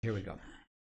Here we go.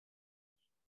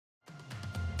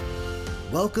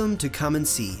 Welcome to Come and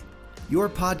See, your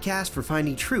podcast for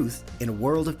finding truth in a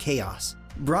world of chaos.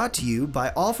 Brought to you by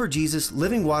All for Jesus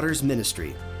Living Waters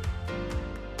Ministry.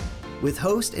 With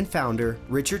host and founder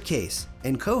Richard Case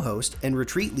and co-host and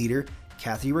retreat leader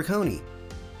Kathy Ricconi.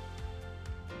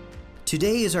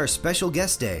 Today is our special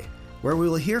guest day, where we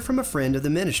will hear from a friend of the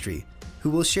ministry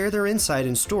who will share their insight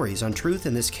and stories on truth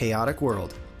in this chaotic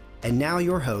world. And now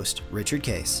your host, Richard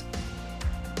Case.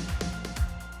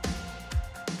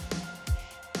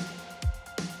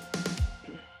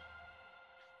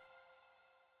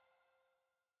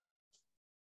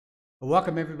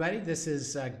 Welcome, everybody. This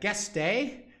is guest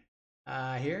day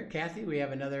here. Kathy, we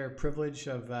have another privilege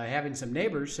of having some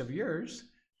neighbors of yours.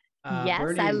 Yes,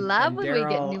 Bernie I love when we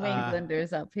get Daryl, New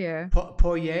Englanders up here.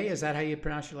 Poirier, is that how you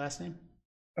pronounce your last name?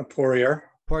 Poirier.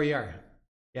 Poirier.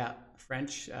 Yeah,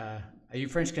 French. Are you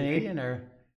French Canadian or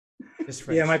just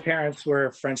French? Yeah, my parents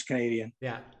were French Canadian.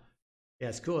 Yeah,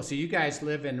 it's cool. So you guys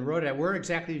live in Rhode Island. Where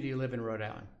exactly do you live in Rhode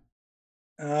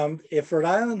Island? If Rhode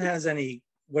Island has any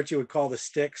what you would call the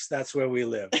sticks, that's where we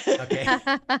live. Okay.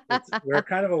 We're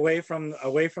kind of away from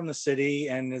the city,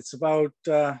 and it's about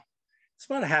a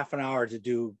half an hour to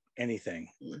do anything.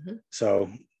 Mm-hmm. So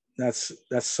that's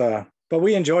but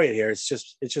we enjoy it here. It's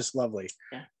just lovely.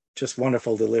 Yeah. Just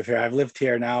wonderful to live here. I've lived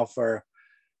here now for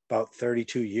about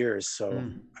 32 years, so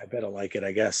I better like it,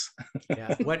 I guess.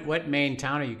 Yeah. What main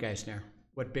town are you guys near?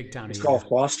 What big town are you? It's called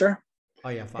Foster. Oh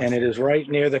yeah, Foster. And it is right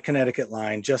near the Connecticut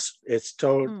line. It's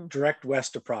direct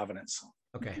west of Providence.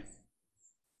 Okay.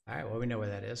 All right. Well, we know where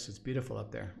that is. It's beautiful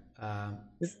up there.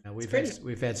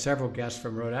 We've had several guests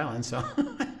from Rhode Island, so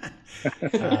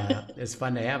it's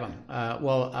fun to have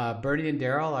them. Bernie and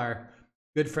Daryl are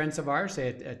good friends of ours. They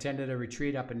attended a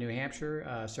retreat up in New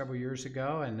Hampshire several years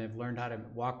ago, and they've learned how to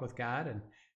walk with God.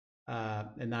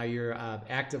 And now you're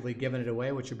actively giving it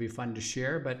away, which will be fun to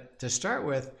share. But to start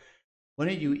with, why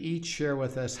don't you each share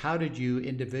with us, how did you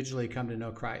individually come to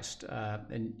know Christ?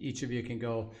 And each of you can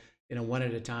go, one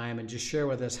at a time, and just share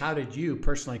with us, how did you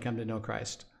personally come to know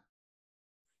Christ?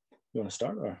 You want to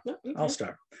start, or I'll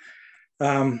start?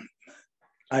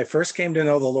 I first came to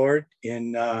know the Lord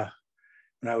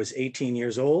when I was 18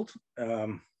 years old.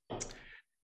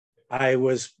 I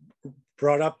was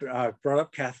brought up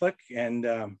Catholic,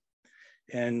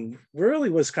 and really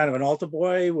was kind of an altar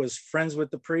boy, was friends with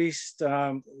the priest,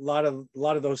 a lot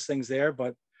of those things there.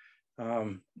 But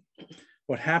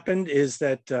what happened is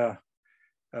that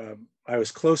I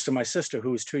was close to my sister,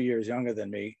 who was 2 years younger than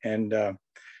me, and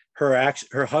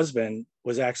her husband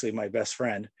was actually my best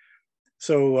friend.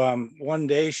 So one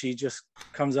day she just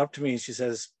comes up to me and she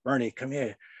says, "Bernie, come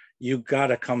here. You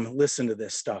gotta come listen to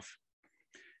this stuff."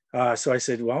 So I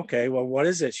said, "Well, okay. Well, what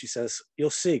is it?" She says, "You'll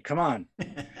see. Come on."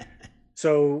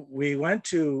 So we went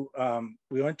to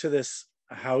this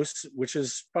house, which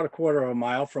is about a quarter of a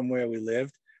mile from where we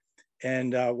lived.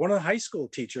 And one of the high school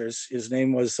teachers, his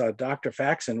name was Dr.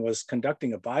 Faxon, was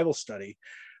conducting a Bible study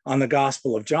on the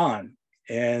Gospel of John.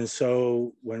 And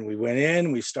so when we went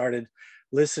in, we started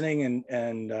listening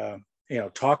and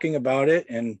talking about it.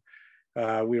 And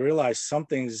we realized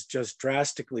something's just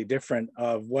drastically different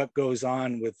of what goes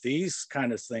on with these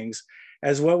kind of things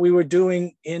as what we were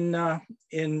doing in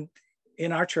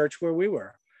our church where we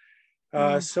were.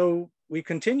 So we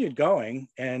continued going,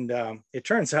 and it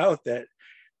turns out that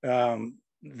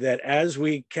as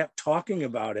we kept talking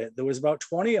about it, there was about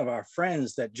 20 of our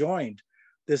friends that joined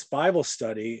this Bible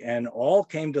study, and all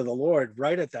came to the Lord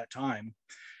right at that time.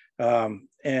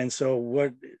 And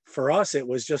so for us, it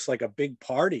was just like a big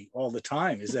party all the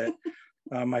time. Is that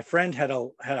my friend had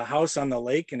a house on the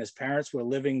lake, and his parents were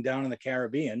living down in the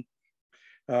Caribbean.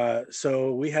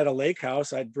 So we had a lake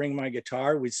house. I'd bring my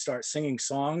guitar. We'd start singing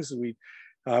songs.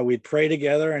 We'd pray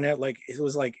together, and it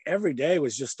was like every day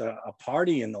was just a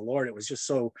party in the Lord. It was just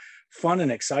so fun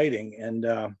and exciting. And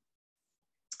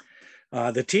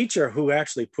the teacher who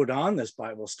actually put on this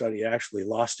Bible study actually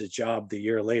lost his job the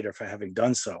year later for having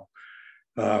done so.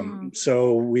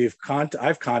 So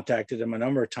I've contacted him a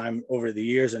number of times over the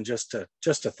years, and just to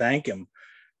thank him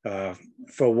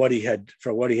for what he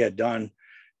had done.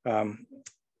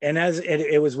 And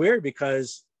it was weird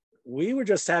because we were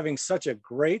just having such a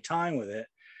great time with it.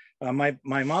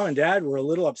 My mom and dad were a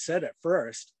little upset at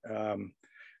first,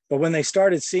 but when they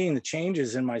started seeing the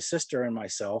changes in my sister and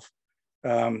myself,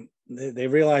 they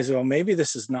realized, well, maybe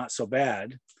this is not so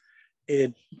bad.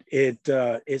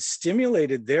 It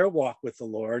stimulated their walk with the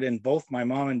Lord, and both my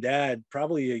mom and dad,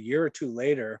 probably a year or two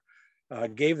later,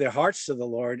 gave their hearts to the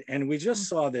Lord, and we just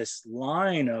saw this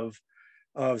line of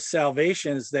of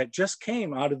salvations that just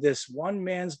came out of this one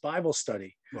man's Bible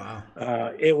study. Wow.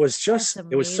 It was just, That's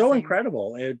it was so amazing.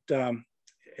 incredible.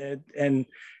 And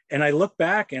I look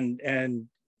back and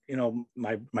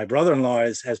my brother-in-law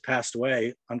has passed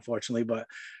away, unfortunately, but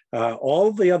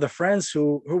all the other friends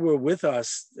who were with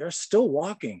us, they're still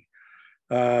walking.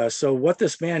 So what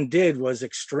this man did was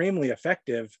extremely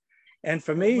effective. And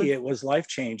for me, it was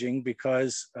life-changing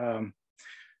because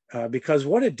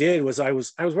what it did was I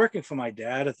was working for my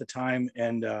dad at the time,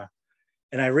 and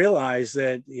I realized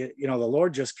that the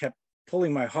Lord just kept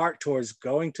pulling my heart towards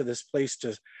going to this place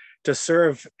to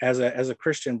serve as a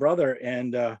Christian brother,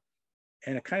 and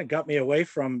it kind of got me away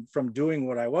from doing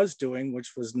what I was doing,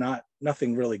 which was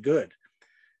nothing really good.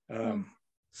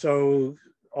 So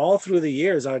all through the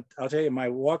years, I'll tell you, my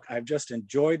walk, I've just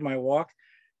enjoyed my walk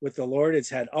with the Lord. It's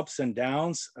had ups and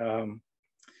downs.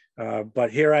 But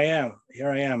here I am,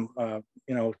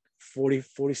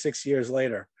 46 years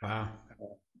later. Wow.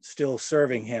 Still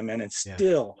serving him, and it's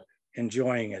still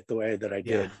enjoying it the way that I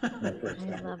did.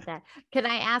 I love that. Can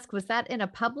I ask, was that in a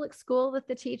public school that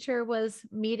the teacher was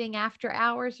meeting after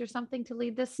hours or something to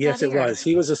lead this study? Yes, it was.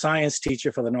 He was a science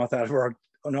teacher for the North Attleboro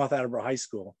High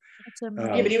School. That's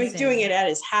amazing. Yeah, but he was doing it at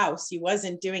his house. He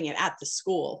wasn't doing it at the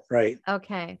school. Right.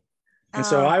 Okay. And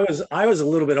so I was a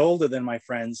little bit older than my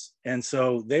friends, and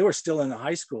so they were still in the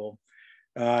high school,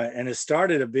 and it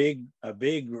started a big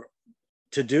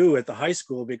to do at the high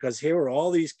school, because here were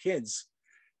all these kids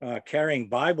carrying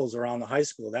Bibles around the high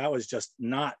school. That was just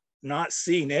not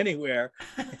seen anywhere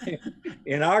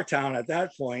in our town at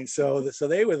that point. So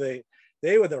they were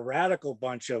the radical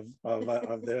bunch of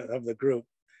the group.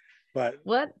 But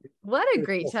what a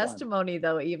great testimony,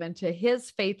 though, even to his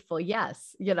faithful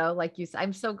yes. Like you said,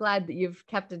 I'm so glad that you've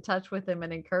kept in touch with him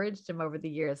and encouraged him over the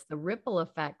years. The ripple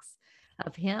effects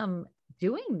of him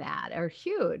doing that are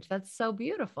huge. That's so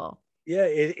beautiful. Yeah,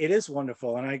 it is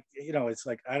wonderful. And it's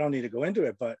like, I don't need to go into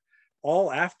it, but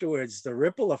all afterwards, the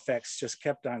ripple effects just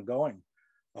kept on going.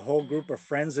 A whole group of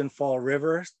friends in Fall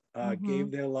River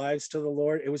gave their lives to the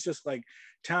Lord. It was just like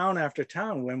town after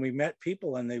town. When we met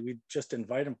people, and we'd just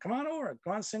invite them, come on over,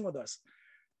 come on, sing with us.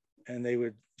 And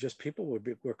people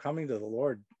were coming to the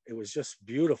Lord. It was just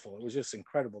beautiful. It was just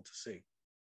incredible to see.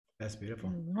 That's beautiful.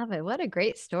 I love it. What a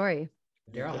great story.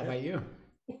 Daryl, how about you?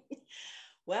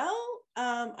 Well,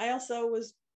 I also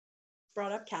was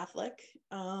brought up Catholic.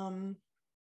 I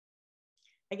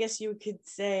guess you could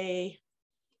say,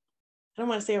 I don't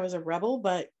want to say I was a rebel,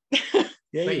 but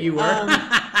Yeah, but you were. yeah,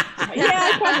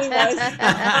 I probably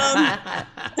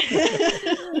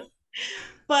was.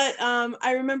 But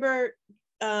I remember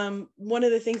one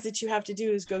of the things that you have to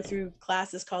do is go through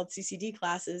classes called CCD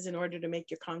classes in order to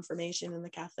make your confirmation in the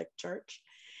Catholic Church.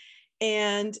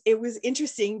 And it was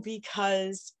interesting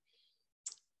because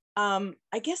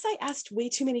I guess I asked way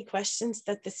too many questions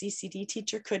that the CCD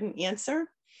teacher couldn't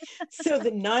answer. So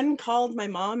the nun called my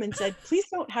mom and said, please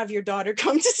don't have your daughter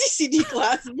come to CCD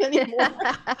classes anymore.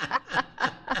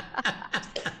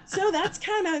 So that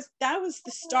was the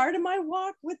start of my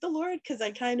walk with the Lord, because I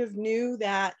kind of knew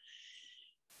that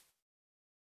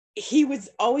he was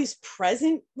always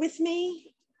present with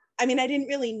me. I mean, I didn't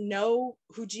really know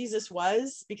who Jesus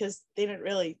was because they didn't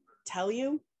really tell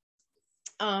you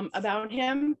about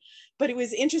him, but it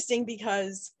was interesting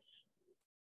because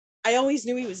I always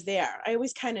knew he was there. I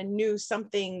always kind of knew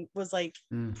something was like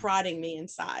prodding me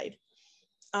inside.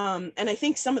 And I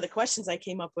think some of the questions I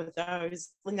came up with,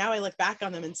 now I look back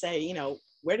on them and say,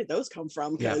 where did those come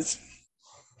from? Because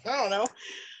I don't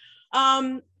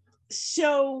know.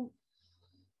 So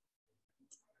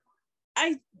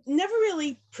I never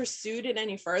really pursued it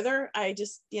any further. I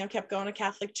just, kept going to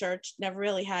Catholic church, never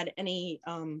really had any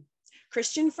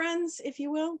Christian friends, if you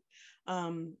will.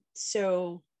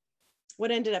 So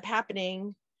what ended up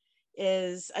happening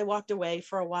is I walked away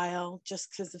for a while just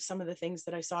because of some of the things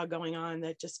that I saw going on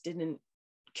that just didn't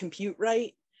compute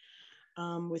right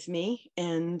with me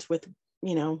and with,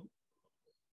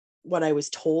 what I was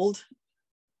told.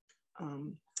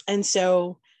 And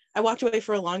so I walked away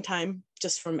for a long time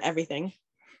just from everything.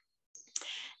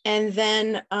 And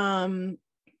then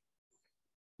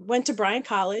went to Bryan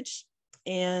College.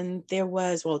 And there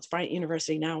was, it's Bryant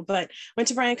University now, but went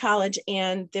to Bryan College,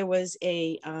 and there was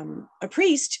a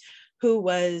priest who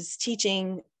was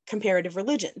teaching comparative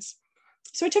religions.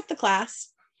 So I took the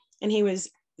class, and he was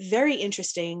very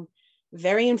interesting,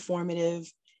 very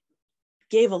informative,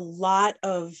 gave a lot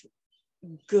of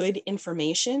good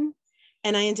information.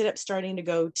 And I ended up starting to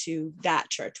go to that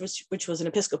church, which was an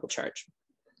Episcopal church.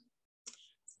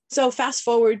 So fast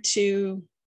forward to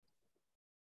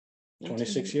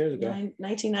 26 years ago,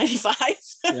 1995,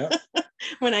 yeah.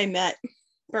 when I met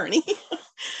Bernie.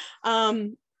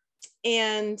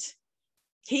 And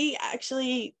he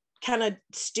actually kind of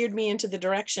steered me into the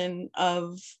direction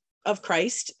of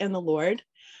Christ and the Lord.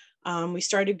 We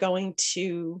started going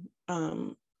to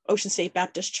Ocean State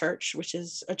Baptist Church, which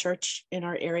is a church in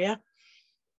our area.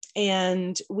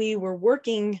 And we were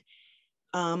working,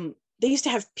 they used to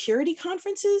have purity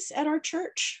conferences at our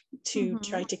church to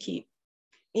try to keep,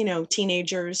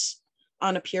 teenagers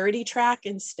on a purity track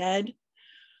instead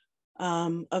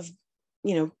of,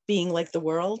 being like the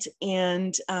world.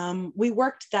 And we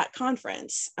worked that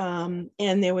conference. And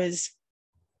there was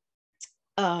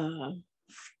a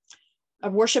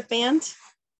worship band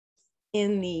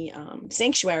in the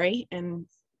sanctuary, and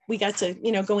we got to,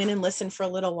 go in and listen for a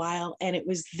little while. And it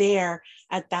was there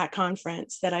at that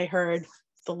conference that I heard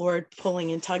the Lord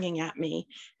pulling and tugging at me.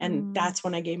 And that's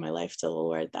when I gave my life to the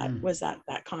Lord. That was at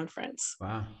that conference.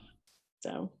 Wow.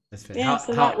 So That's yeah,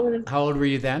 how old were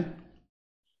you then?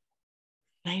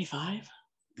 95.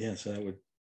 Yeah, so that would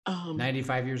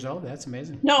 95 years old. That's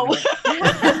amazing. No. no,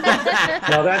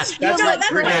 that's my dad.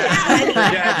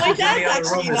 My dad's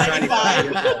actually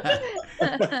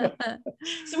 95.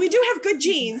 So we do have good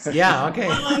genes. Yeah. Okay.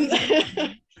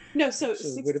 No, So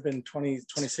it would have been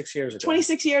 26 years ago.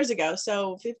 26 years ago.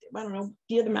 So 50, I don't know.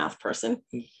 You're the math person.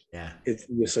 Yeah.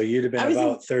 So you'd have been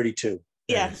about 32.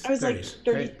 Yeah, I was 30s. like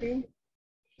 32.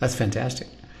 That's fantastic.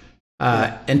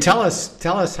 And tell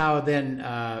us how then,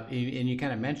 and you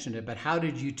kind of mentioned it, but how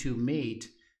did you two meet?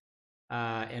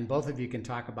 And both of you can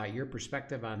talk about your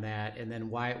perspective on that, and then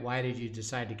why did you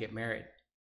decide to get married?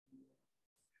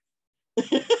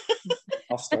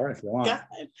 I'll start if you want. God.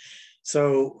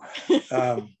 So,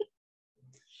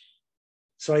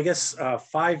 so I guess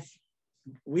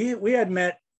we had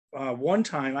met one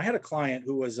time. I had a client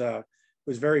who was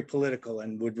very political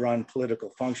and would run political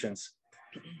functions,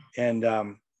 and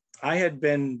I had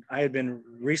been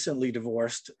recently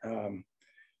divorced.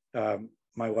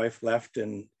 My wife left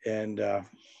and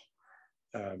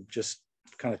just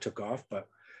kind of took off, but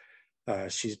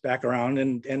she's back around,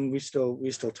 and we still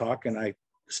talk, and I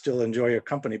still enjoy her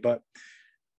company. But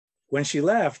when she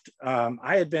left,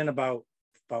 I had been about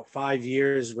 5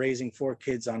 years raising 4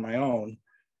 kids on my own,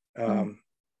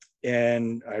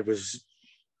 and I was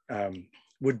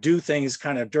would do things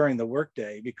kind of during the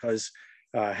workday because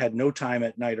had no time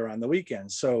at night or on the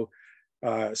weekends. So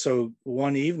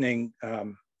one evening,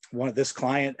 this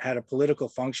client had a political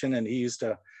function, and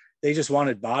they just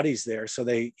wanted bodies there. So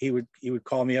he would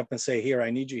call me up and say, "Here,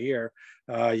 I need you here.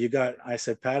 I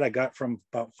said, "Pat, I got from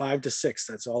about 5 to 6.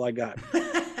 That's all I got."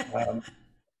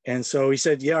 And so he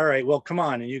said, "Yeah, all right, well, come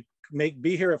on, and you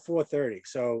be here at 4:30.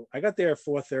 So I got there at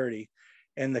 4:30,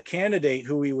 and the candidate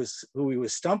who he was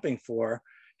stumping for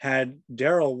had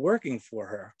Daryl working for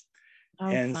her. Oh,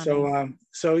 and funny.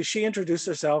 so she introduced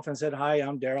herself and said, "Hi,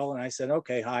 I'm Daryl." And I said,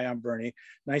 "Okay, hi, I'm Bernie.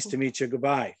 Nice to meet you.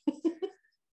 Goodbye."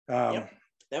 Yep.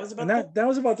 That was about that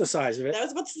was about the size of it. That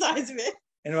was about the size of it.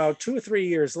 And about 2 or 3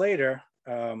 years later,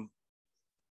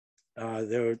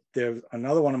 there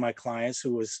another one of my clients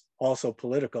who was also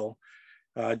political,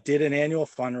 did an annual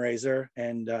fundraiser,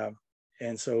 and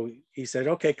so he said,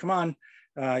 "Okay, come on,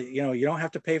 you don't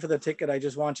have to pay for the ticket. I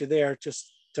just want you there,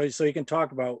 just so you can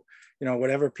talk about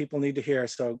whatever people need to hear."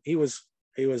 So he was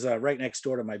right next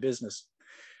door to my business,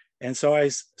 and so I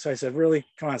said, "Really,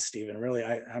 come on, Stephen. Really,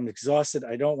 I'm exhausted.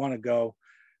 I don't want to go."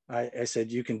 I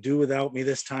said, "You can do without me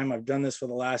this time. I've done this for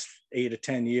the last 8 to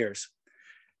 10 years."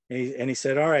 And he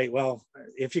said, "All right, well,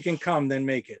 if you can come, then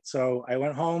make it." So I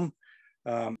went home,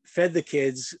 fed the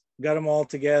kids, got them all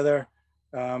together,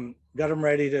 got them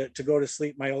ready to go to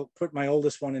sleep. Put my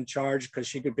oldest one in charge because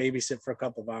she could babysit for a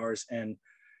couple of hours. And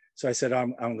so I said,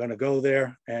 I'm going to go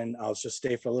there, and I'll just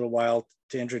stay for a little while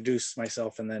to introduce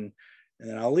myself, and then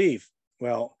I'll leave.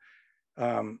 Well,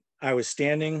 I was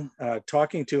standing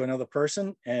talking to another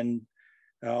person, and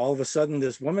all of a sudden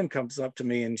this woman comes up to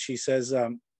me and she says,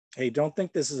 "Hey, don't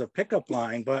think this is a pickup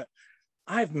line, but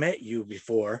I've met you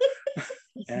before."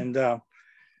 and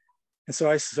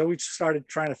so we started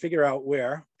trying to figure out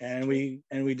where, and we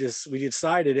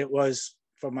decided it was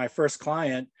for my first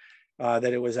client,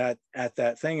 that it was at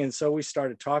that thing. And so we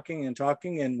started talking, and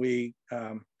we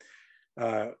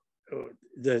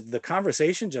the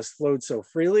conversation just flowed so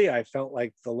freely. I felt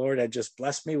like the Lord had just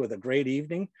blessed me with a great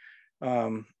evening,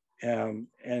 and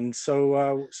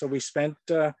so we spent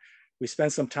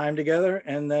some time together.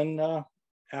 And then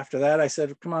after that, I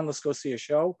said, "Come on, let's go see a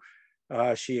show."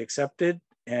 She accepted,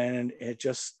 and it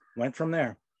just went from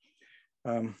there.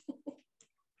 You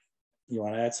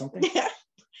want to add something? Yeah.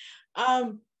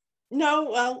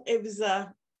 No, well, it was,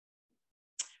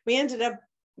 we ended up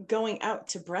going out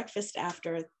to breakfast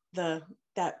after the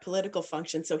that political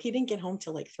function. So he didn't get home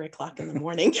till like 3 o'clock in the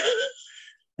morning.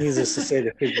 Needless to say,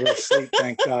 the kids were asleep,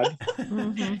 thank God.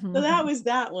 Mhm. So that was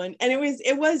that one. And it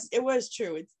was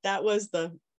true. That was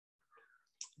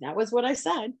what I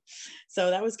said. So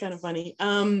that was kind of funny.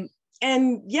 And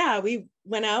yeah, we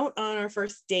went out on our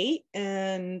first date,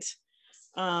 and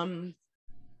I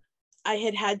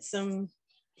had some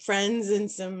friends and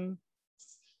some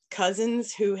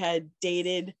cousins who had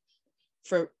dated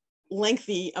for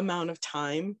lengthy amount of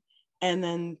time, and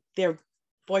then their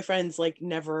boyfriends like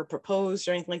never proposed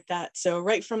or anything like that. So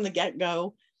right from the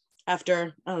get-go,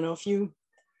 after I don't know, a few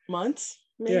months,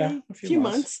 maybe Yeah, a few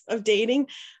months of dating,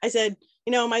 I said,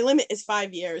 my limit is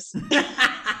 5 years.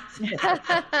 If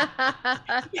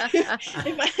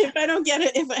I don't get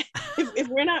it, if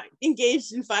we're not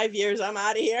engaged in 5 years, I'm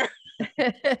out of here.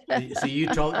 So you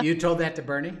told that to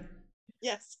Bernie?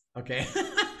 Yes. Okay.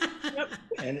 Yep.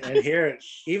 And here,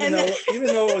 even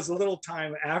though it was a little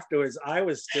time afterwards, I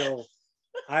was still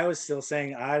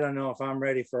saying, I don't know if I'm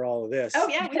ready for all of this. Oh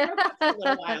yeah, we broke up for a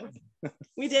little while.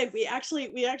 We did. We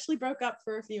actually broke up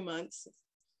for a few months.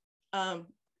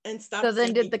 And stopped. So then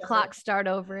seeing did each the other. clock start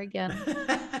over again?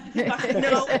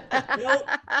 No.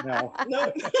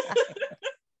 No.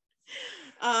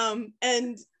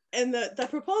 And the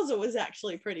proposal was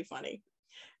actually pretty funny,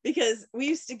 because we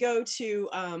used to go to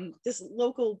this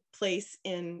local place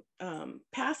in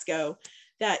Pasco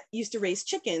that used to raise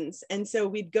chickens. And so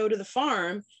we'd go to the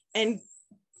farm and,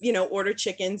 order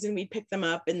chickens, and we'd pick them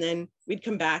up, and then we'd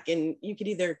come back, and you could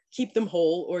either keep them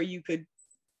whole or you could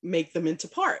make them into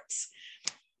parts.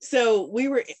 So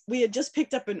we had just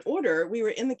picked up an order. We were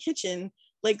in the kitchen,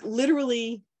 like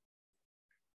literally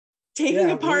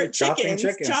taking apart chopping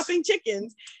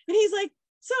chickens. And he's like,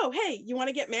 so, hey, you want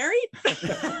to get married? Well,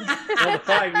 the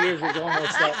 5 years was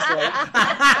almost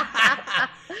that.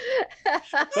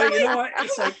 But you know what?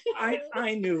 It's like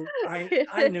I knew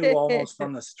almost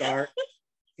from the start.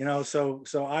 So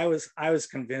I was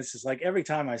convinced. It's like every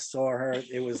time I saw her,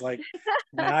 it was like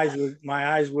my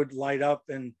eyes would light up.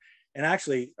 And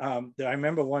actually, I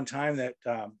remember one time that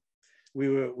we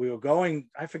were going.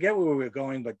 I forget where we were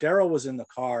going, but Daryl was in the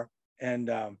car, and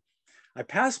I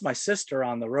passed my sister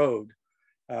on the road.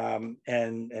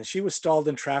 And she was stalled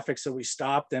in traffic, so we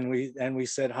stopped and we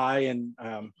said hi, and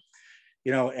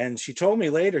and she told me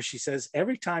later, she says,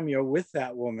 every time you're with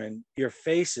that woman, your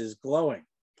face is glowing,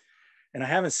 and I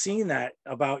haven't seen that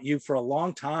about you for a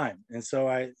long time. And so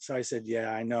I said,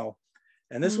 yeah, I know.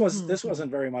 And this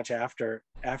wasn't very much after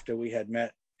we had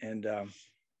met, and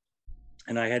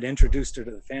I had introduced her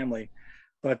to the family,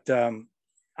 but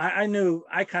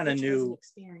I kind of knew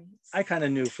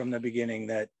from the beginning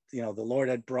that the Lord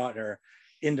had brought her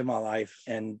into my life,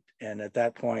 and at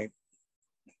that point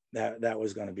that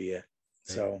was going to be it.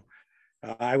 So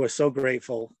I was so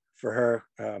grateful for her,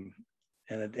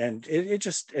 and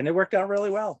it worked out really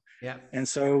well. Yeah. And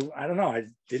so I don't know, I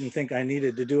didn't think I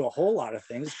needed to do a whole lot of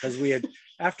things, because we had,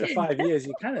 after 5 years,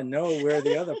 you kind of know where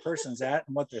the other person's at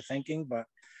and what they're thinking, but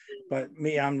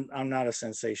me, I'm not a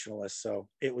sensationalist, so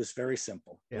it was very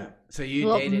simple. Yeah. So you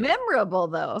dated, memorable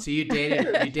though. So you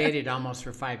dated almost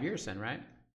for 5 years then, right?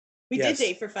 We did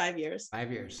date for 5 years.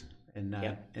 5 years. And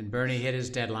and Bernie hit his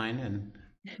deadline, and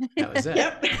that was it.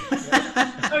 Yep.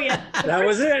 Oh yeah. That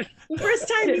was it. The first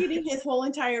time meeting his whole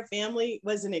entire family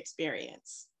was an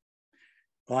experience.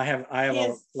 Well, I have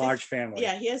a large family.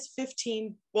 Yeah, he has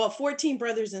 14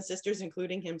 brothers and sisters,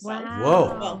 including himself. Wow.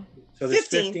 Whoa. Well, So there's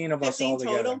 15 of us all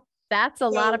together. total. That's a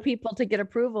lot of people to get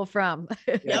approval from.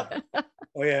 Yep.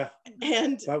 Oh yeah.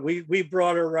 And But we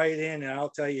brought her right in, and I'll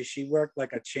tell you, she worked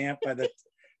like a champ.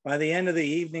 By the end of the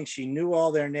evening, she knew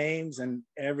all their names, and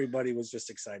everybody was just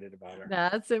excited about her.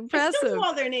 That's I impressive. still know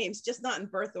all their names, just not in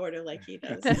birth order like he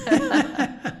does.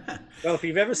 Well, if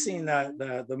you've ever seen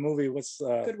the movie, what's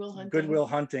Good Will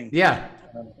Hunting? Yeah.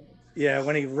 Yeah,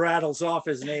 when he rattles off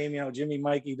his name, Jimmy,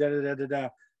 Mikey, da da da da da.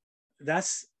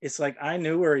 It's like I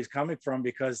knew where he's coming from,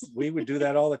 because we would do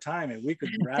that all the time, and we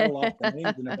could rattle off the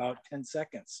names in about 10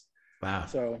 seconds. Wow.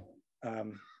 So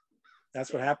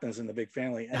that's what happens in the big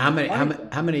family. And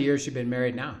how many years you been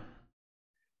married now?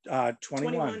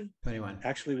 21. 21.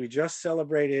 Actually, we just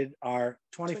celebrated our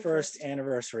 21st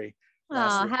anniversary.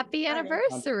 Oh, happy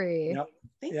anniversary. Yep.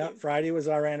 Thank Yeah, you. Friday was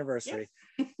our anniversary.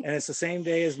 And it's the same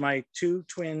day as my 2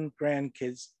 twin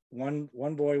grandkids. One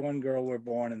boy, one girl were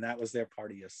born, and that was their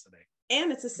party yesterday.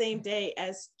 And it's the same day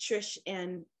as Trish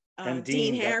and Dean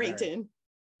Dean got Harrington.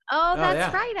 Oh,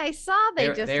 that's yeah. right. I saw they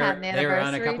just had an They were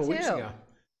on a anniversary couple weeks too. ago.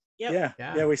 Yep.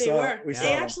 Yeah, we They saw were. we They saw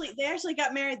them. actually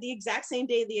got married the exact same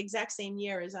day, the exact same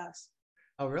year as us.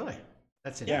 Oh, really?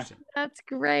 That's Yeah. interesting. That's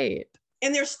great.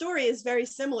 And their story is very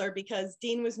similar, because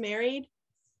Dean was married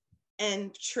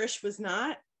and Trish was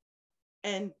not,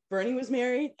 and Bernie was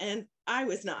married, and I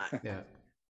was not. Yeah.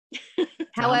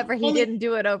 However, he Only- didn't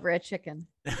do it over a chicken.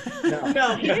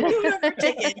 No, he didn't do it over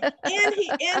chicken.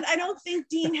 And I don't think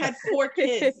Dean had 4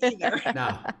 kids either.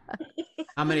 No.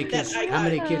 How many kids? How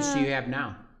many kids do you have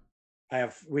now?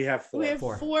 We have 4. We have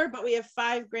Four. 4, but we have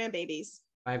 5 grandbabies.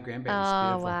 5 grandbabies.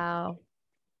 Oh, Beautiful. wow.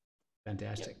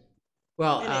 Fantastic.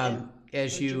 Well, And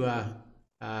as you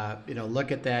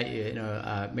look at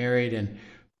that, married and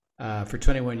for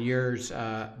 21 years,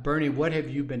 Bernie, what have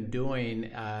you been doing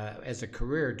as a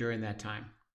career during that time?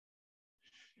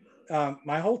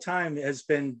 My whole time has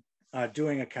been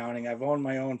doing accounting. I've owned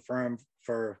my own firm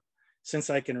since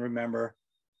I can remember,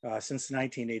 since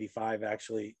 1985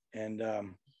 actually, and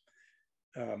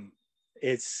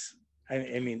it's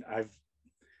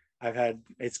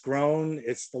grown.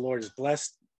 The Lord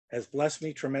has blessed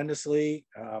me tremendously.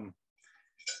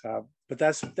 But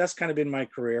that's kind of been my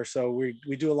career. So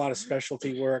we do a lot of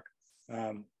specialty work,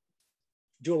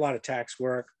 do a lot of tax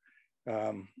work,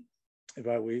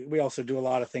 but we also do a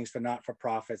lot of things for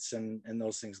not-for-profits and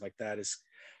those things like that. Is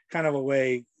kind of a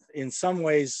way, in some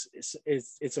ways,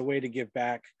 it's a way to give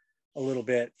back a little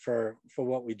bit for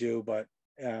what we do, but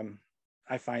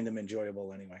I find them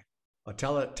enjoyable anyway. Well,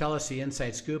 tell us the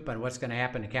inside scoop on what's going to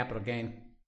happen to capital gain.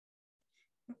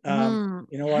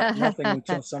 You know what? Nothing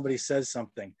until somebody says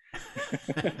something.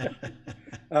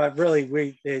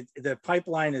 Really, the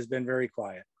pipeline has been very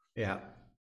quiet. Yeah.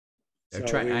 So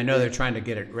They're trying to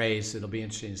get it raised. It'll be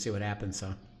interesting to see what happens.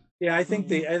 So. Yeah, I think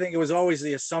it was always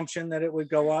the assumption that it would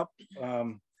go up.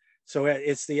 So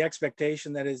it's the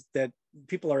expectation that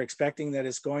people are expecting that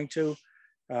it's going to,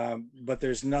 but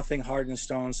there's nothing hard in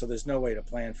stone. So there's no way to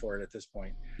plan for it at this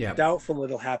point. Yeah. Doubtful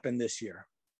it'll happen this year.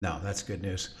 No, that's good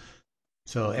news.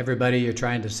 So everybody, you're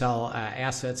trying to sell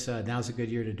assets. Now's a good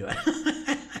year to do it.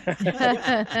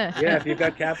 Yeah, if you've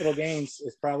got capital gains,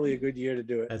 it's probably a good year to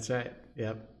do it. That's right.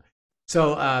 Yep.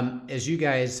 So as you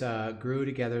guys grew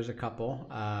together as a couple,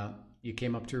 you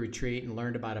came up to retreat and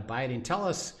learned about abiding. Tell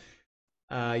us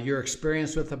your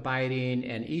experience with abiding,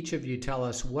 and each of you tell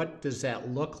us, what does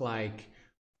that look like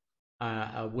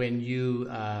when you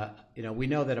we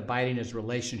know that abiding is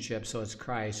relationship, so it's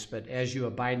Christ, but as you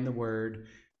abide in the Word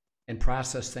and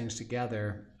process things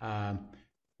together,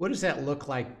 what does that look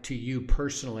like to you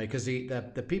personally? Because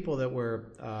the people that we're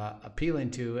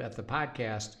appealing to at the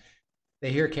podcast,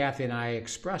 they hear Kathy and I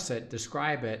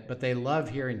describe it, but they love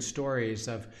hearing stories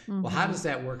of, well, how does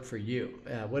that work for you?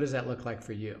 What does that look like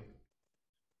for you?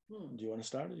 Do you want to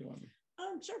start, or do you want me?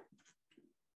 Sure.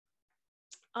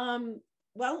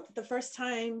 Well, the first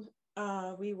time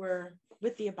we were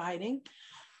with the abiding,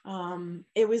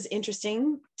 it was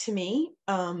interesting to me.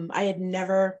 I had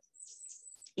never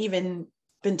even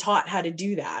been taught how to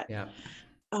do that. Yeah.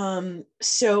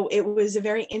 So it was a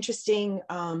very interesting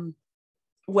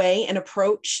way and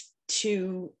approach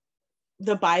to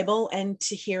the Bible and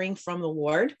to hearing from the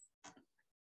Lord.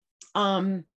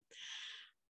 I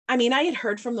had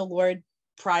heard from the Lord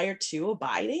prior to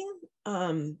abiding,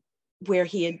 where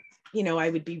he had, I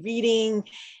would be reading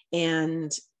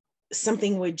and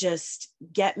something would just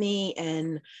get me,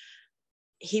 and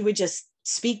he would just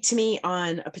speak to me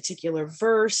on a particular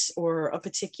verse or a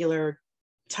particular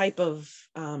type of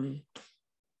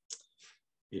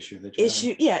issue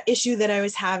that I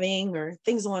was having, or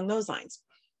things along those lines.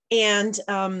 And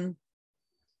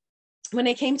when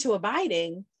I came to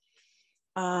abiding,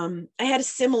 I had a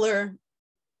similar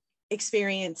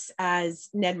experience as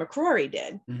Ned McCrory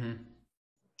did.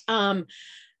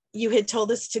 You had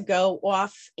told us to go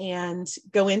off and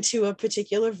go into a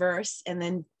particular verse and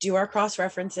then do our cross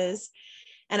references.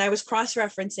 And I was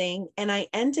cross-referencing, and I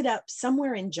ended up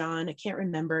somewhere in John. I can't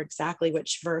remember exactly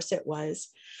which verse it was.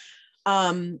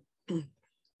 And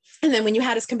then when you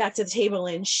had us come back to the table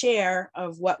and share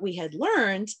of what we had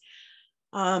learned,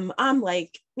 I'm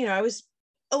like, I was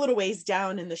a little ways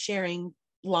down in the sharing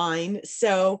line.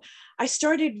 So I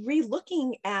started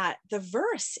re-looking at the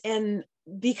verse, and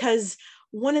because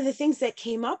one of the things that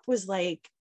came up was like,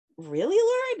 really,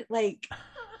 Lord? Like,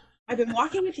 I've been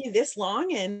walking with you this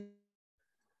long, and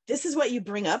this is what you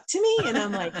bring up to me? And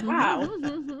I'm like, wow, I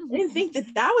didn't think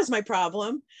that was my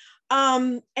problem.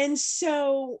 And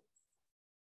it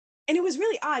was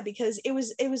really odd, because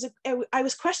I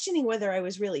was questioning whether I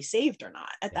was really saved or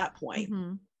not at that point.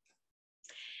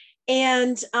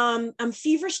 And I'm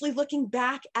feverishly looking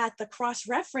back at the cross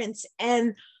reference,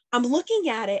 and I'm looking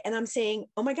at it and I'm saying,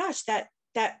 oh my gosh, that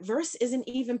verse isn't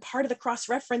even part of the cross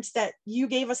reference that you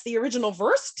gave us the original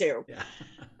verse to. Yeah.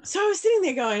 So I was sitting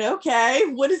there going, okay,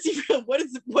 what does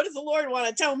the Lord want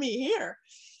to tell me here?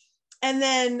 And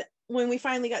then when we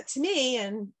finally got to me,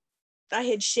 and I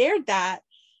had shared that,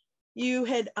 you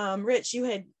had, Rich, you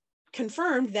had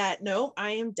confirmed that, no,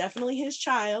 I am definitely his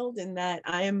child and that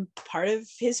I am part of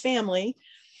his family.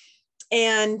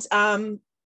 And,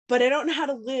 but I don't know how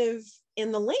to live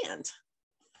in the land,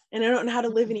 and I don't know how to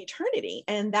live in eternity.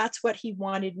 And that's what he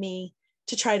wanted me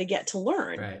to try to get to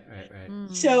learn. Right.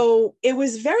 So it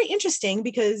was very interesting,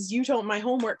 because you told, my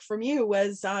homework from you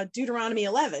was Deuteronomy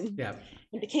 11. Yeah.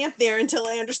 To camp there until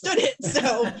I understood it.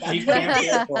 So She camped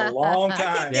there for a long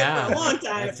time. Yeah. for a long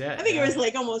time. That's it, I think yeah. it was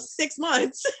like almost 6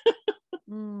 months.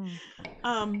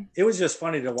 It was just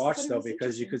funny to watch, But it though, was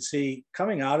because you interesting. could see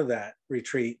coming out of that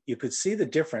retreat, you could see the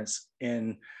difference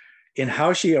in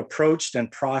how she approached and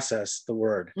processed the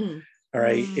word. Mm. All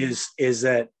right, Mm. is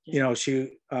that, you know,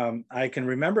 she I can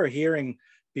remember hearing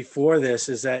before this,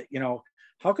 is that, you know,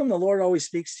 how come the Lord always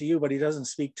speaks to you but he doesn't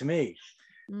speak to me?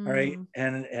 All right,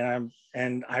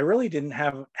 and I really didn't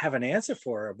have an answer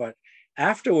for her, but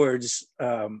afterwards,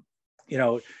 you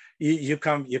know, you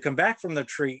come back from the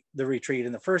retreat,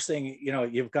 and the first thing, you know,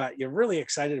 you're really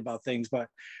excited about things, but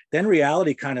then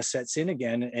reality kind of sets in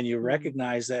again, and you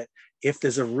recognize that if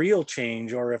there's a real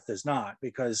change or if there's not,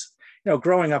 because, you know,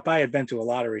 growing up, I had been to a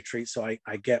lot of retreats, so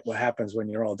I get what happens when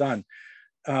you're all done.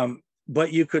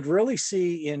 But you could really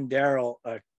see in Daryl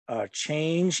a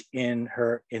change in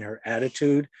her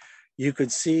attitude. You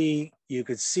could see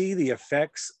the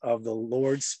effects of the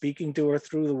Lord speaking to her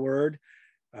through the word.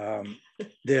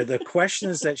 The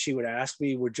questions that she would ask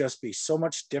me would just be so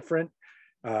much different.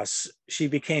 She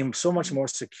became so much more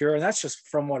secure, and that's just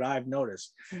from what I've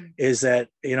noticed, is that,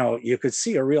 you know, you could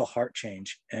see a real heart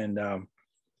change. And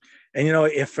you know,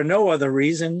 if for no other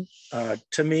reason,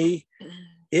 to me,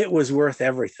 it was worth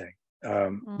everything.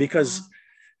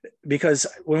 Because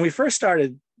when we first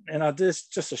started, and this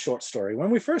just a short story, when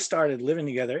we first started living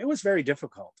together, it was very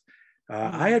difficult.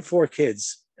 I had 4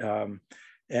 kids, and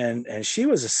she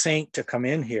was a saint to come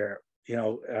in here, you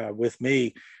know, with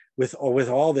me, with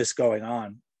all this going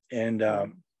on. And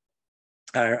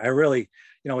I really,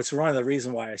 you know, it's one of the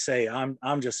reasons why I say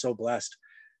I'm just so blessed.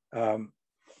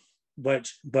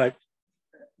 But I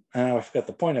don't know, I forgot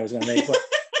the point I was going to make, but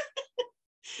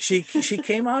she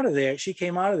came out of there.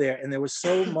 And there was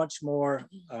so much more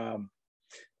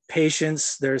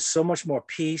patience. There's so much more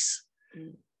peace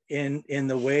in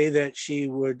the way that she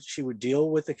would deal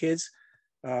with the kids.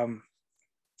 And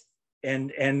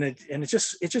it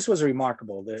just was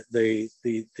remarkable, the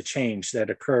change that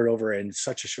occurred over in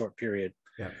such a short period.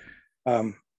 Yeah.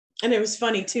 And it was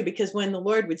funny too, because when the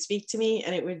Lord would speak to me,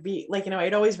 and it would be like, you know,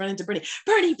 I'd always run into Bernie, do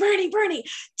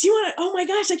you want to, oh my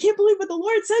gosh, I can't believe what the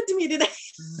Lord said to me today.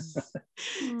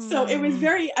 So it was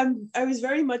I was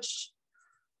very much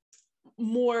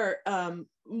more,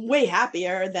 way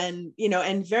happier than, you know,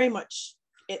 and very much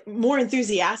more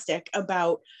enthusiastic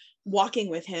about walking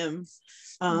with him.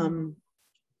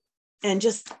 And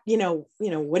just, you know,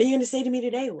 what are you going to say to me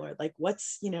today, Lord? Like,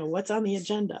 what's on the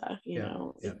agenda, you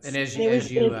know? Yeah. And as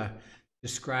you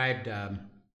described,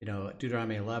 you know,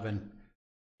 Deuteronomy 11,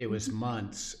 it was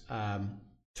months.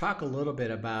 Talk a little bit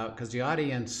about, because the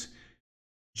audience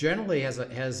generally has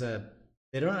a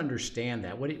they don't understand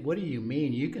that. What do you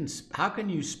mean? How can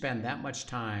you spend that much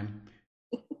time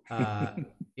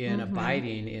in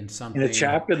abiding in something, in a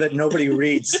chapter that nobody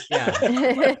reads?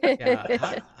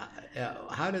 Yeah.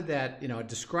 How did that, you know,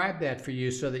 describe that for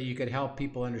you, so that you could help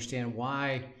people understand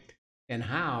why and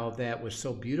how that was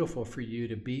so beautiful for you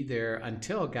to be there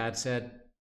until God said,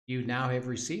 you now have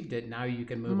received it, now you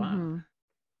can move on?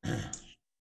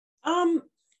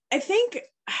 I think,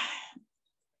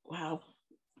 wow.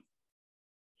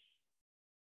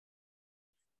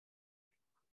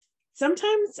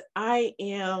 Sometimes I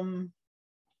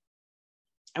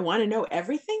want to know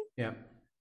everything. Yeah.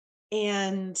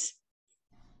 And,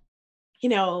 you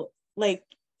know, like,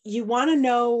 you want to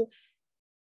know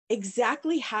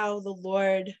exactly how the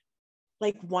Lord,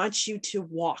 like, wants you to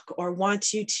walk, or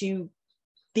wants you to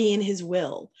be in his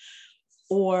will,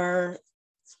 or,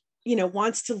 you know,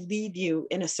 wants to lead you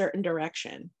in a certain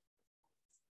direction.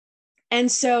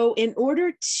 And so in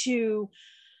order to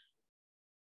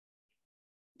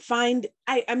find,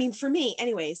 I mean, for me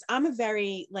anyways, I'm a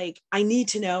very, like, I need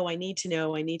to know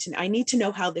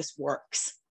how this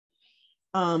works.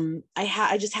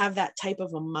 I just have that type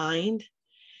of a mind.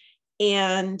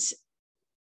 And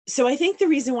so I think the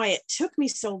reason why it took me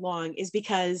so long is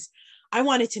because I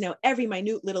wanted to know every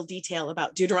minute little detail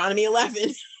about Deuteronomy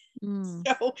 11.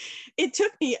 So it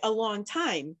took me a long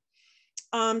time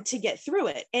to get through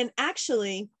it. And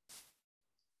actually,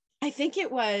 I think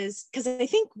it was because I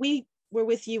think we were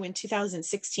with you in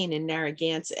 2016 in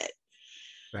Narragansett.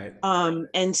 Right.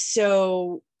 And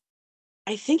so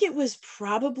I think it was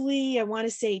probably, I want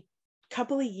to say a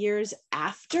couple of years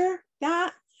after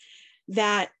that,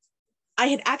 that I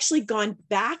had actually gone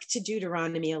back to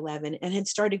Deuteronomy 11 and had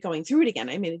started going through it again.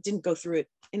 I mean, it didn't go through it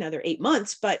another 8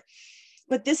 months, but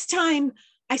this time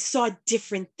I saw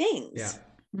different things.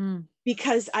 Yeah.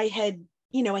 Because I had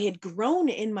grown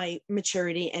in my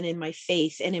maturity and in my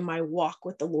faith and in my walk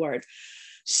with the Lord.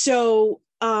 So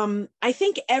I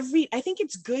think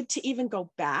it's good to even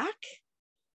go back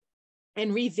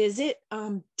and revisit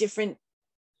different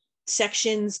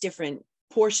sections, different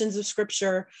portions of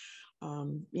scripture,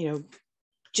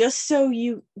 just so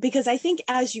because I think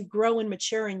as you grow and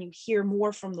mature and you hear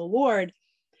more from the Lord,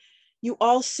 you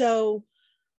also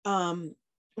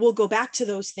will go back to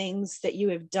those things that you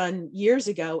have done years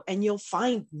ago, and you'll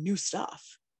find new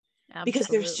stuff. Absolutely. Because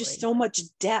there's just so much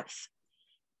depth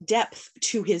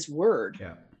to his word.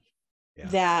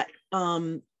 That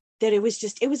it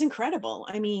was incredible.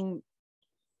 I mean,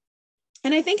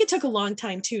 and I think it took a long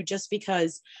time too, just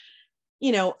because,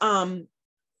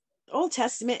 Old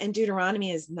Testament and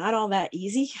Deuteronomy is not all that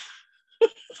easy.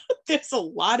 There's a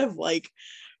lot of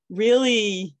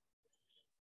really,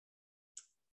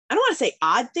 I don't want to say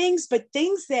odd things, but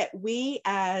things that we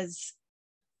as,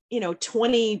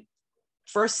 21st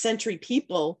century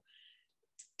people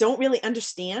don't really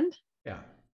understand. Yeah.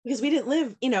 Because we didn't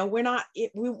live, we're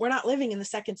not living in the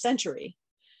 2nd century.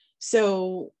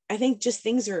 So I think just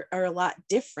things are a lot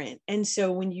different. And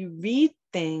so when you read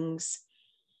things,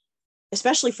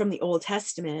 especially from the Old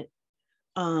Testament,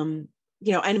 I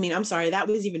mean, I'm sorry, that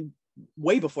was even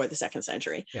way before the 2nd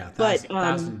century. Yeah.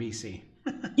 1000 BC.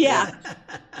 Yeah.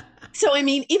 So, I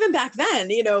mean, even back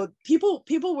then,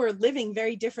 people were living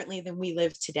very differently than we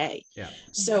live today. Yeah.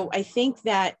 So I think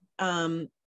that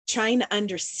trying to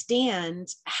understand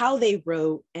how they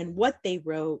wrote and what they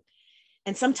wrote,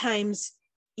 and sometimes,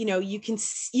 you can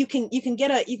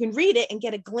read it and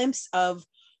get a glimpse of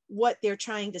what they're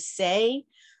trying to say.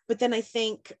 But then I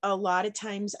think a lot of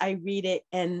times I read it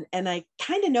and I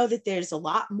kind of know that there's a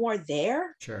lot more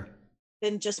there. Sure.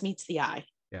 Than just meets the eye.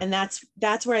 Yeah. And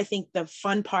that's where I think the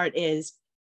fun part is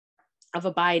of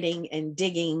abiding and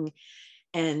digging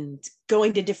and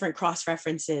going to different cross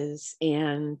references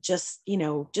and just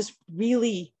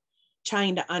really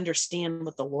trying to understand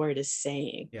what the Lord is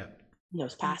saying. Yeah. In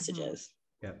those passages.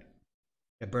 Yeah.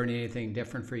 Bernie, anything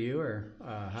different for you or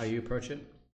how you approach it?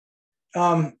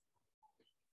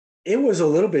 It was a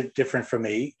little bit different for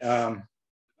me.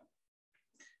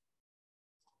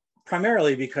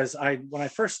 Primarily because when I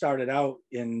first started out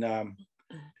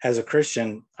as a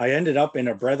Christian, I ended up in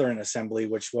a Brethren assembly,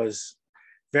 which was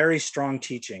very strong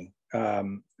teaching,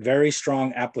 very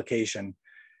strong application,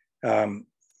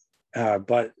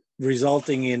 but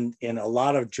resulting in a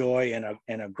lot of joy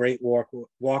and a great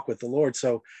walk with the Lord.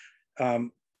 So,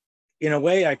 in a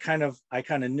way, I kind of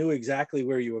knew exactly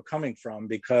where you were coming from,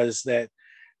 because that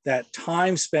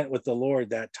time spent with the Lord,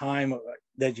 that time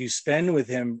that you spend with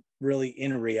him really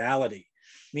in reality,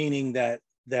 meaning that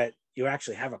you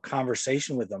actually have a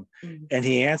conversation with him, mm-hmm. and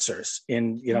he answers,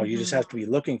 and mm-hmm. you just have to be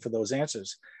looking for those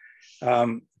answers.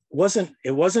 It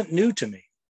wasn't new to me,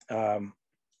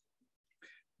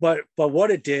 but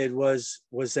what it did was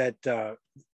that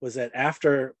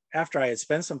after I had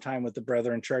spent some time with the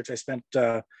Brethren Church, I spent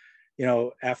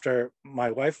after my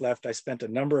wife left, I spent a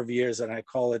number of years, and I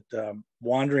call it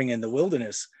wandering in the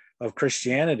wilderness of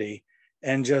Christianity,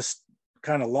 and just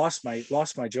kind of lost my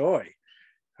joy.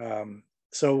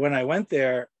 So when I went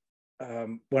there,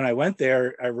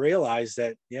 I realized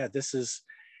that, yeah, this is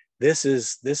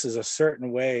a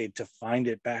certain way to find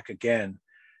it back again.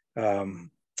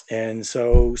 And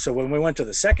so when we went to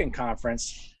the second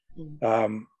conference,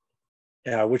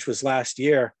 which was last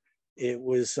year, it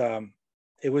was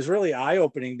really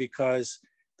eye-opening, because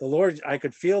I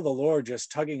could feel the Lord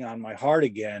just tugging on my heart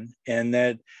again,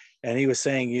 and he was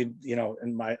saying,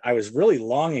 I was really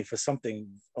longing for something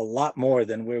a lot more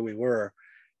than where we were.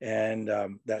 And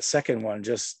that second one,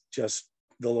 just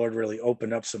the Lord really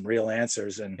opened up some real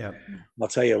answers. And yep. I'll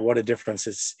tell you what a difference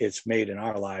it's made in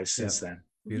our lives since then.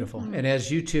 Beautiful. And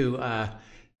as you two, and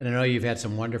I know you've had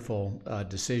some wonderful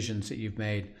decisions that you've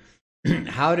made,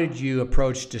 how did you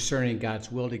approach discerning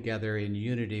God's will together in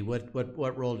unity?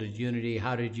 What role did unity,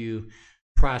 how did you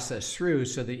process through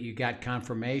so that you got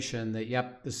confirmation that,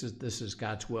 yep, this is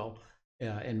God's will?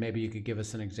 And maybe you could give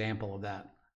us an example of that.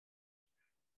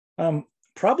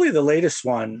 Probably the latest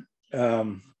one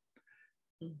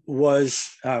was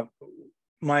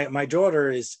my daughter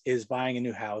is buying a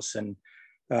new house, and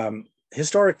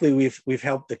historically we've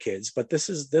helped the kids, but this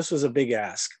was a big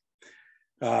ask.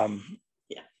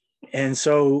 And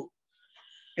so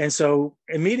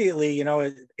immediately,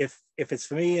 if if it's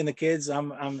for me and the kids,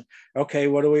 I'm okay.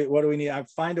 What do we need? I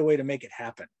find a way to make it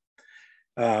happen.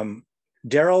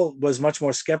 Daryl was much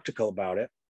more skeptical about it.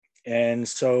 And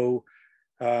so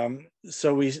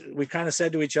we kind of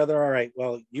said to each other, all right,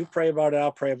 well, you pray about it,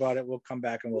 I'll pray about it. We'll come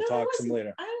back and we'll talk some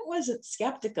later. I wasn't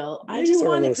skeptical. I just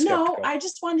wanted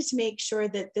to make sure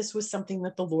that this was something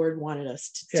that the Lord wanted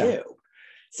us to Yeah. do.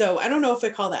 So I don't know if I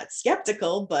call that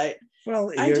skeptical, but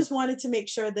Well, I just wanted to make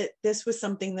sure that this was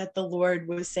something that the Lord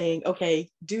was saying, okay,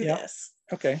 do this.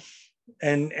 okay.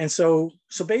 And so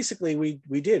basically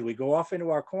we go off into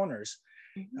our corners,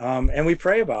 and we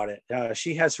pray about it.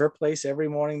 She has her place every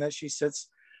morning that she sits.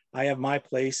 I have my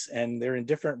place, and they're in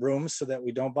different rooms so that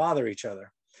we don't bother each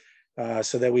other.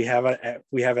 So that we have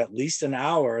at least an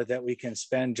hour that we can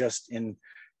spend just in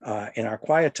our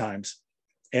quiet times.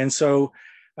 And so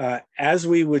as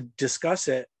we would discuss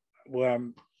it,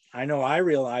 I know I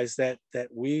realized that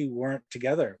we weren't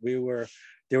together. There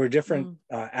were different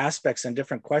aspects and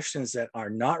different questions that are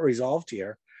not resolved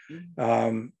here.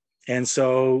 And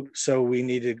so we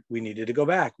needed to go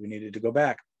back.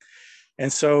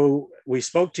 And so we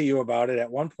spoke to you about it at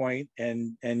one point,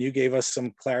 and you gave us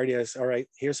some clarity as, all right,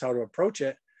 here's how to approach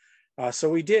it. So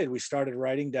we did. We started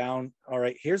writing down, all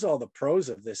right, here's all the pros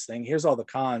of this thing. Here's all the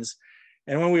cons.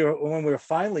 And when we were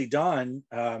finally done,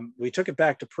 we took it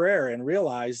back to prayer and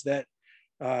realized that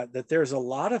there's a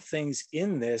lot of things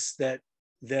in this that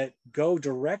go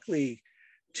directly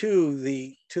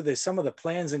to some of the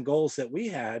plans and goals that we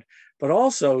had, but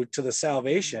also to the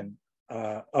salvation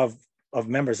of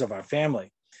members of our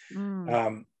family.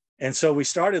 And so we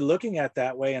started looking at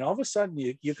that way, and all of a sudden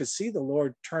you could see the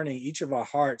Lord turning each of our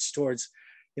hearts towards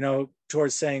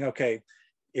saying, okay,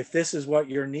 if this is what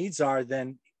your needs are,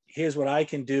 then here's what I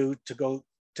can do to go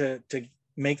to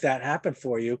make that happen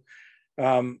for you.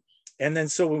 And then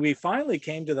so when we finally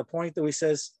came to the point that we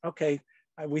says, okay,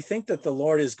 we think that the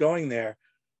Lord is going there.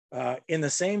 In the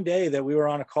same day that we were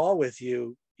on a call with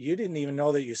you, you didn't even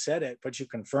know that you said it, but you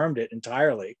confirmed it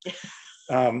entirely.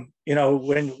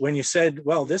 When you said,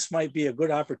 well, this might be a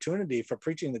good opportunity for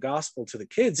preaching the gospel to the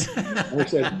kids, we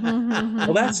said,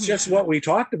 well, that's just what we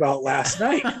talked about last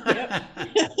night.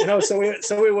 So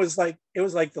it was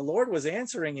like the Lord was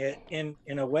answering it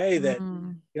in a way that,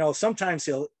 sometimes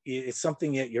it's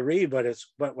something that you read,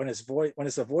 but when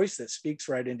it's a voice that speaks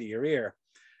right into your ear,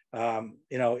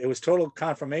 it was total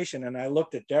confirmation. And I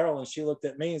looked at Daryl and she looked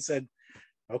at me and said,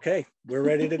 okay, we're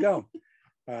ready to go.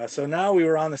 So now we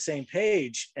were on the same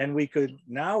page, and we could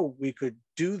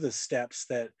do the steps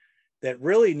that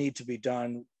really need to be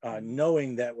done,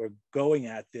 knowing that we're going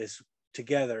at this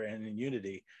together and in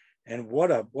unity. And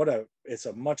it's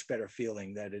a much better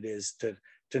feeling that it is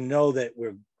to know that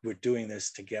we're doing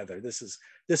this together. This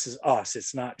is us.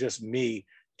 It's not just me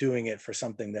doing it for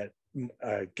something that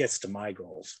gets to my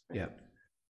goals. Yep.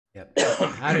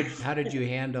 How did you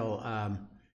handle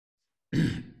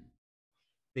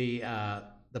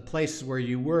the places where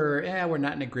you were, we're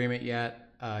not in agreement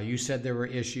yet? You said there were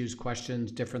issues,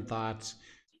 questions, different thoughts.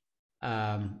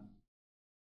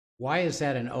 Why is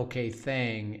that an okay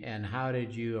thing? And how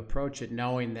did you approach it,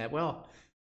 knowing that, well,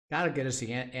 got to get us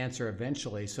the answer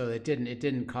eventually, so it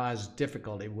didn't cause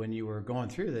difficulty when you were going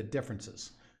through the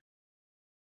differences?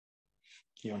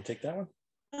 You want to take that one?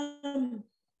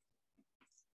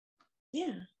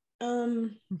 Yeah.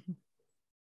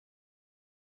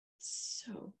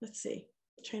 So let's see.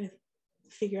 I'm trying to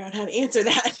figure out how to answer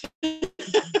that.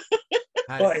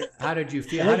 How did you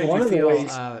feel?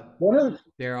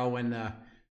 Daryl, when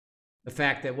the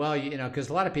fact that, well, because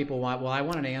a lot of people want, well, I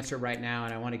want an answer right now,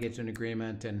 and I want to get to an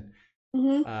agreement, and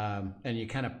you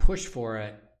kind of push for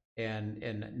it,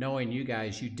 and knowing you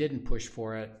guys, you didn't push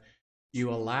for it. You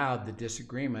allowed the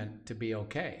disagreement to be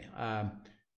okay.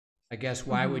 I guess,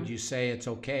 why would you say it's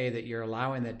okay that you're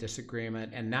allowing that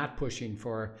disagreement and not pushing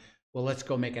for, well, let's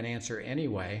go make an answer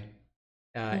anyway?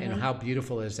 And how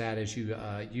beautiful is that as you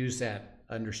use that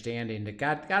understanding that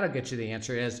God will get you the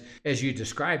answer as you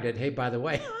described it. Hey, by the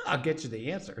way, I'll get you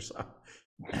the answer. So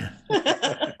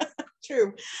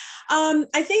True.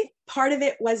 I think part of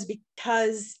it was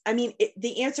because,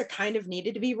 the answer kind of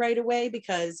needed to be right away,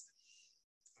 because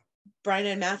Brian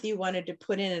and Matthew wanted to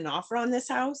put in an offer on this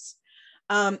house.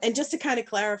 And just to kind of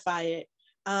clarify it,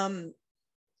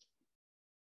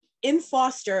 in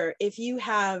Foster, if you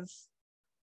have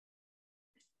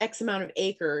X amount of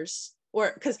acres,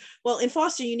 in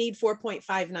Foster, you need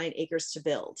 4.59 acres to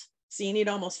build. So you need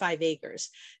almost 5 acres.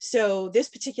 So this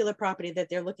particular property that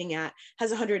they're looking at has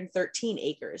 113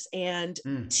 acres, and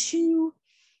two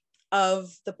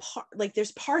of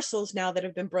there's parcels now that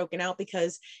have been broken out,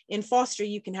 because in Foster,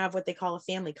 you can have what they call a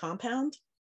family compound.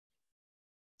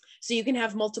 So you can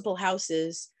have multiple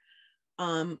houses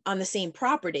on the same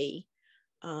property.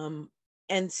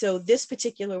 And so this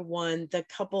particular one,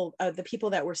 the people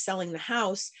that were selling the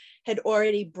house had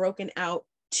already broken out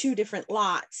 2 different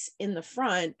lots in the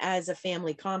front as a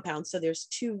family compound. So there's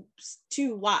two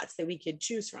lots that we could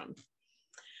choose from.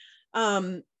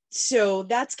 So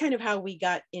that's kind of how we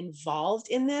got involved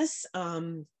in this,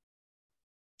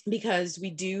 because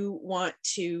we do want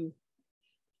to,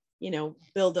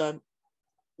 build a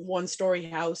 1-story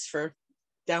house for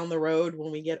down the road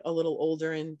when we get a little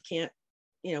older and can't,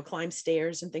 climb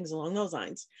stairs and things along those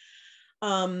lines.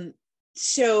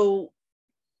 So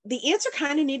the answer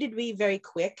kind of needed to be very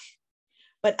quick,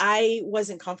 but I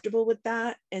wasn't comfortable with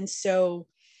that. And so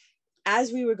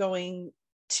as we were going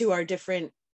to our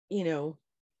different,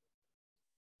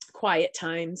 quiet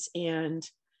times and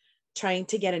trying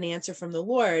to get an answer from the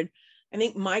Lord, I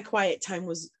think my quiet time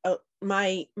was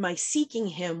my seeking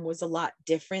him was a lot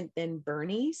different than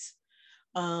Bernie's.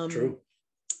 True.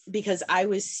 Because I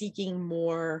was seeking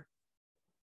more,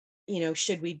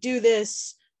 should we do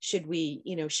this? Should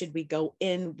we go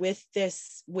in with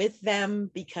this with them?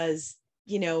 Because,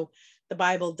 the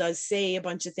Bible does say a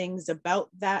bunch of things about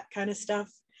that kind of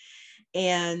stuff.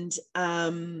 And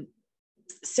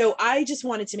so I just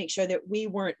wanted to make sure that we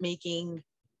weren't making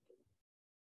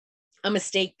a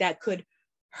mistake that could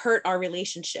hurt our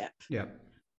relationship. Yeah.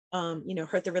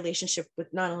 Hurt the relationship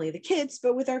with not only the kids,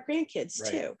 but with our grandkids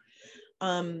too.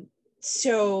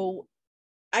 So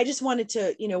I just wanted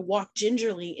to, walk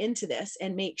gingerly into this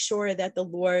and make sure that the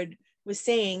Lord was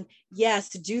saying, yes,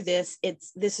 to do this.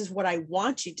 This is what I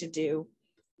want you to do,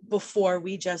 before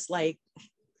we just, like,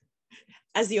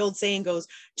 as the old saying goes,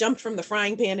 jumped from the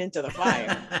frying pan into the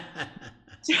fire.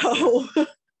 So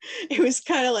it was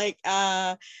kind of like,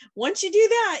 once you do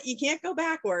that, you can't go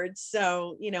backwards.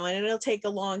 So, and it'll take a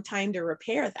long time to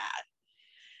repair that.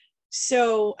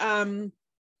 So,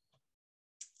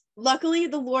 luckily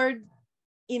the Lord,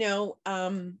 knew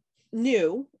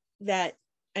that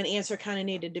an answer kind of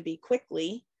needed to be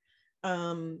quickly.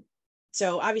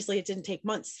 So obviously it didn't take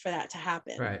months for that to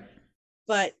happen. Right.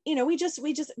 But, we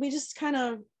just kind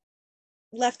of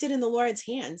left it in the Lord's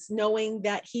hands, knowing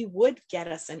that he would get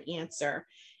us an answer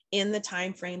in the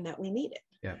time frame that we needed.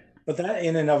 Yeah. But that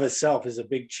in and of itself is a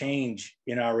big change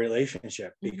in our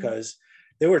relationship, because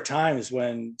there were times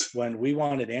when we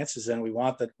wanted answers and we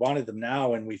wanted them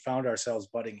now, and we found ourselves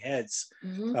butting heads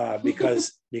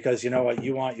because you know what,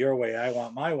 you want your way, I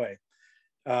want my way.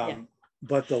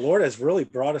 But the Lord has really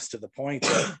brought us to the point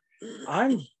that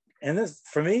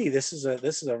for me, this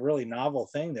is a really novel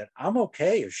thing, that I'm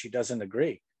okay if she doesn't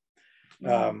agree.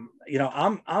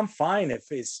 I'm fine if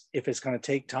it's going to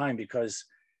take time, because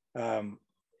in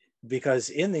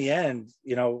the end,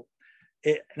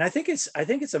 and I think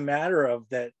it's a matter of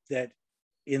that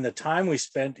in the time we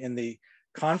spent in the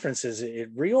conferences, it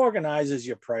reorganizes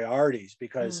your priorities,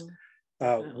 because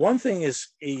one thing is,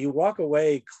 you walk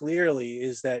away clearly,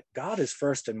 is that God is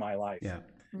first in my life. Yeah.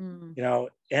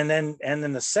 And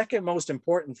then the second most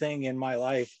important thing in my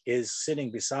life is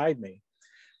sitting beside me.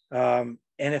 And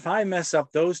if I mess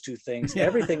up those 2 things,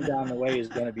 everything down the way is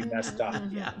going to be messed up.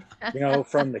 Yeah.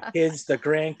 From the kids, the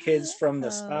grandkids, from the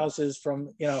spouses, from,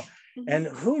 and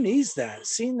who needs that?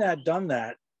 Seen that, done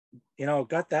that,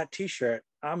 got that T-shirt.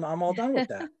 I'm all done with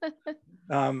that.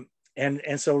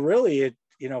 And so really it,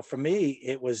 for me,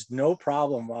 it was no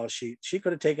problem. While she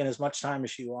could have taken as much time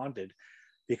as she wanted,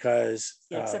 because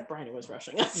except Brian was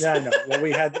rushing us. Yeah, I know. Well,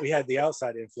 we had the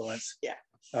outside influence. Yeah.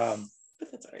 But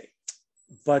that's all right.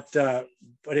 But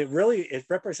it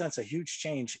represents a huge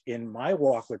change in my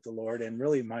walk with the Lord, and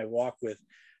really my walk with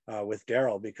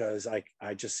Daryl, because I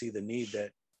just see the need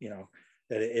that,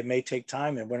 that it may take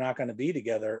time, and we're not going to be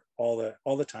together all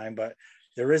the time, but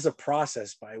there is a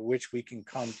process by which we can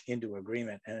come into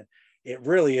agreement, and it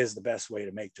really is the best way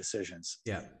to make decisions.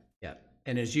 Yeah. Yeah.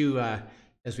 And as you,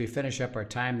 as we finish up our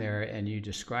time there and you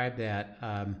describe that,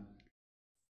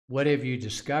 what have you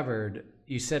discovered?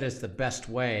 You said it's the best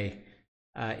way.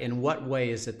 In what way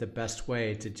is it the best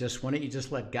way to why don't you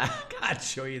just let God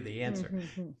show you the answer?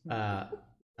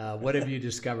 What have you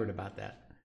discovered about that?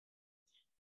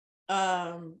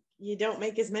 You don't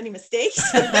make as many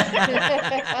mistakes. That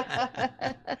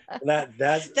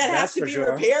has to be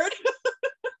repaired.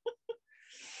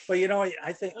 But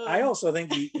I also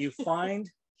think you find,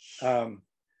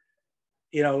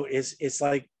 it's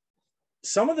like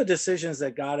some of the decisions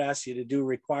that God asks you to do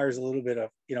requires a little bit of,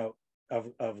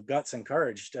 of guts and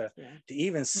courage to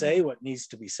even say what needs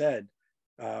to be said.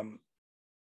 But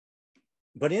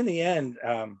in the end,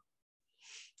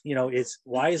 it's,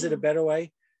 why is it a better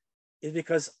way? is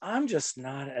because I'm just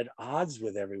not at odds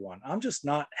with everyone. I'm just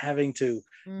not having to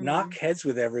knock heads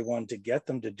with everyone to get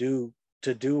them to do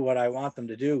what I want them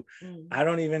to do. I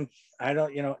don't,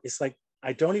 it's like,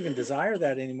 I don't even desire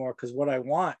that anymore, because what I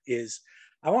want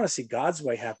to see God's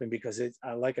way happen, because it,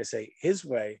 like I say, his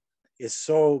way is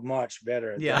so much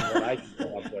better than what I can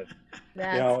come up with.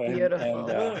 That's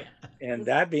beautiful. And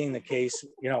that being the case,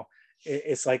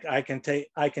 it's like I can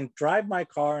drive my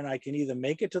car and I can either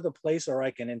make it to the place or I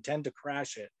can intend to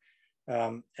crash it.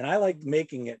 And I like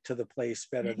making it to the place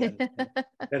better than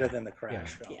the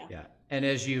crash. Yeah. And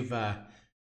as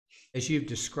you've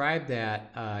described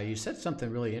that, you said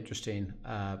something really interesting,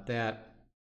 that,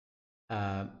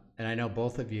 and I know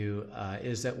both of you,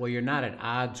 is that, well, you're not at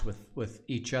odds with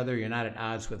each other. You're not at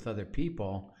odds with other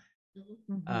people.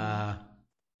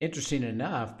 Interesting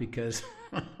enough, because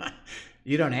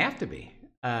you don't have to be.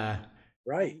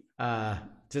 Right.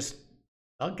 Just,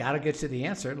 gotta get to the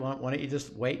answer. Why don't you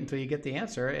just wait until you get the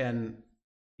answer? And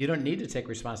you don't need to take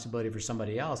responsibility for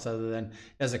somebody else, other than,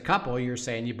 as a couple, you're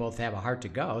saying you both have a heart to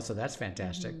go. So that's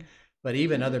fantastic. But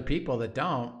even other people that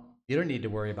don't, you don't need to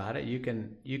worry about it. You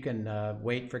can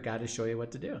wait for God to show you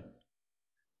what to do.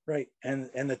 Right. And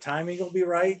the timing will be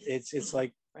right. It's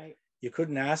like, you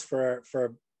couldn't ask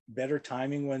for better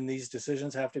timing when these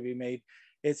decisions have to be made.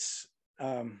 It's,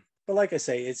 but like I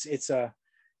say, it's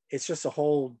just a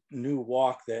whole new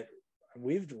walk that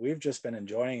we've just been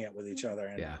enjoying it with each other.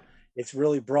 And it's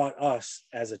really brought us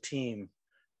as a team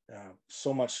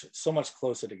so much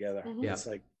closer together. It's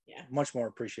like much more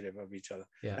appreciative of each other.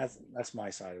 That's my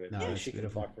side of it. No, she can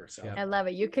talk for herself. I love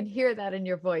it. You can hear that in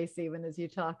your voice even as you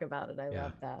talk about it. I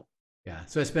love that.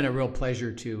 So it's been a real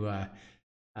pleasure to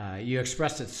you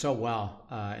expressed it so well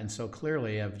and so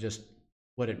clearly, of just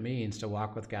what it means to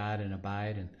walk with God and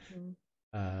abide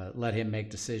and let him make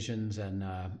decisions. And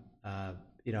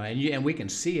and we can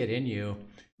see it in you,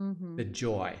 the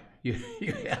joy. You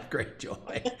have great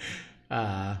joy.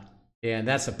 And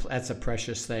that's a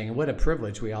precious thing, and what a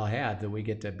privilege we all have that we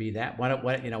get to be that. Why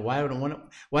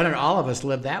don't all of us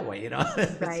live that way?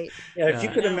 Right. If you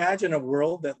could imagine a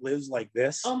world that lives like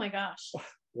this. Oh my gosh.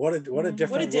 What a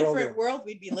different world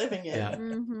we'd be living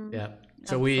in.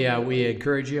 So we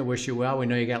encourage you, wish you well. We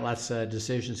know you got lots of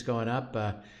decisions going up.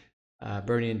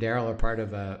 Bernie and Daryl are part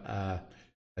of a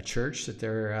church that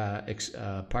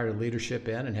they're part of leadership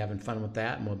in, and having fun with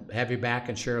that. And we'll have you back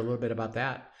and share a little bit about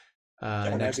that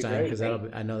next time, because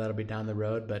I know that'll be down the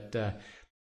road. But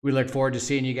we look forward to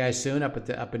seeing you guys soon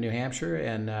up in New Hampshire,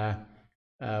 and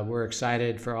we're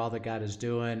excited for all that God is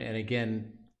doing. And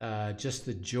again, just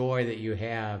the joy that you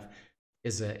have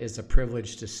is a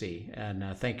privilege to see.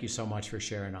 And thank you so much for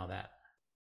sharing all that.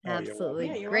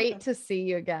 Absolutely. Great to see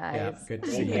you guys. Yeah, good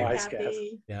to see you.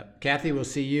 Kathy. Yeah, Kathy, we'll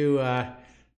see you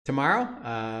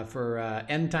tomorrow for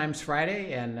End Times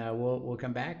Friday, and we'll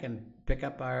come back and pick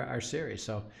up our series.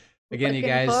 So again, you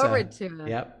guys, forward to it.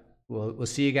 Yep, we'll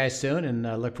see you guys soon,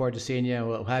 and look forward to seeing you.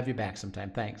 We'll have you back sometime.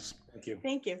 Thanks.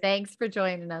 Thank you. Thanks for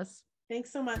joining us.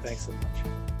 Thanks so much.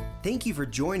 Thank you for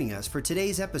joining us for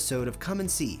today's episode of Come and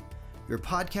See, your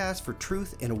podcast for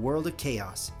truth in a world of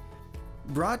chaos.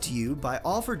 Brought to you by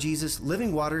All for Jesus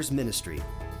Living Waters Ministry.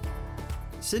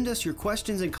 Send us your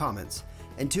questions and comments,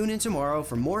 and tune in tomorrow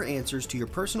for more answers to your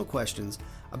personal questions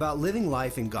about living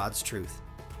life in God's truth.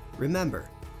 Remember,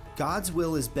 God's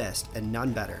will is best and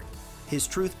none better. His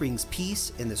truth brings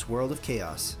peace in this world of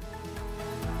chaos.